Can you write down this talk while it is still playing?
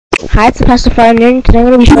Hi, it's the Pacifier Nerd. Today I'm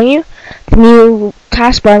going to be showing you the new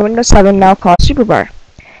taskbar in Windows 7 now called SUPERBAR.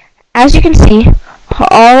 As you can see,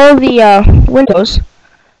 all of the windows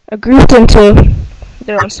are grouped into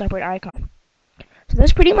their own separate icon. So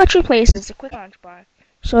this pretty much replaces the quick launch bar.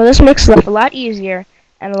 So this makes life a lot easier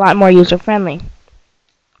and a lot more user-friendly.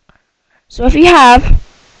 So if you have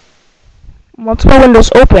multiple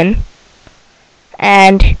windows open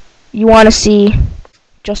and you want to see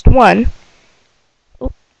just one,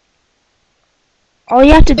 all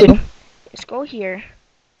you have to do is go here,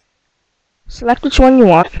 select which one you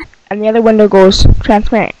want, and the other window goes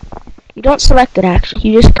transparent. You don't select it actually,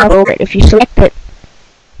 you just cover over it. If you select it,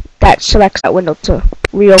 that selects that window to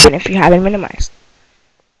reopen if you haven't minimized.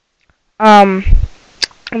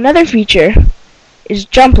 Another feature is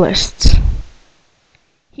jump lists.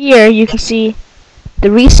 Here you can see the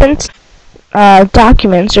recent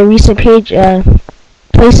documents or recent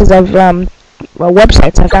places of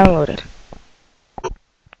websites I've downloaded.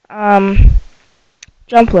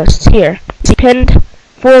 Jump lists here. See pinned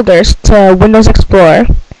folders to Windows Explorer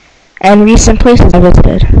and recent places I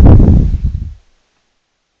visited.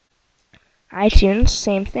 iTunes,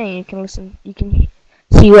 same thing. You can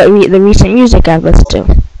see what the recent music I've listened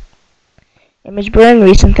to. Image burn,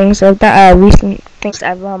 recent things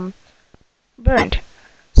I've burned.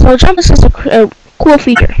 So jump list is a cool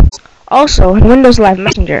feature. Also, in Windows Live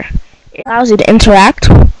Messenger, it allows you to interact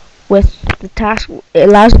with the task. It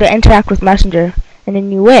allows you to interact with Messenger in a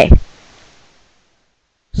new way.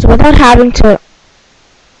 So without having to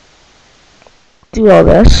do all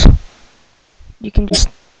this, you can just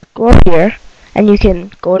go up here and you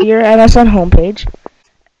can go to your MSN homepage,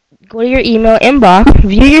 go to your email inbox,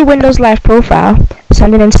 view your Windows Live profile,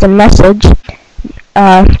 send an instant message,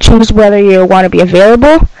 choose whether you want to be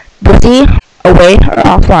available, busy, away, or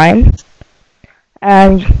offline.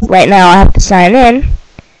 And right now I have to sign in,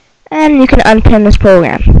 and you can unpin this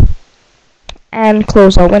program and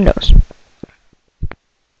close all windows.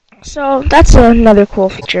 So that's another cool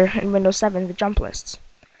feature in Windows 7, the jump lists.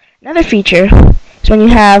 Another feature is when you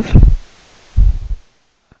have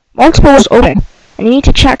multiple windows open and you need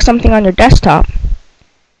to check something on your desktop.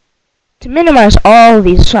 To minimize all of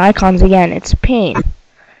these icons again, it's a pain.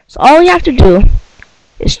 So all you have to do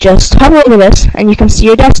is just hover over this and you can see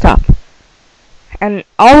your desktop. And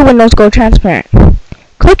all the windows go transparent.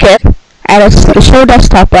 Click it and it's the show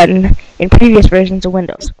desktop button in previous versions of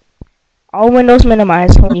Windows. All windows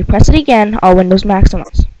minimize. When you press it again, all windows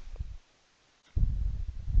maximize.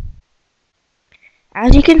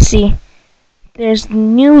 As you can see, there's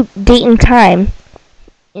new date and time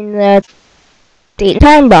in the date and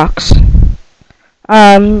time box.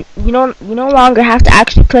 You no longer have to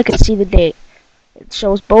actually click and see the date. It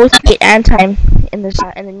shows both date and time in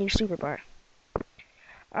the new SUPERBAR.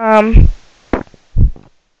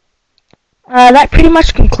 That pretty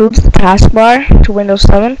much concludes the taskbar to Windows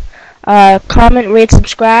 7. Comment, rate,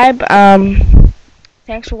 subscribe.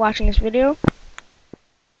 Thanks for watching this video.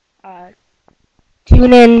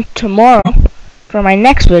 Tune in tomorrow for my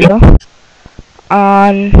next video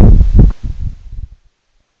on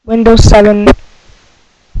Windows 7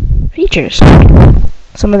 features.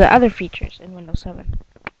 Some of the other features in Windows 7.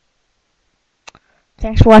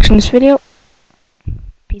 Thanks for watching this video.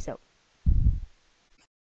 Peace out.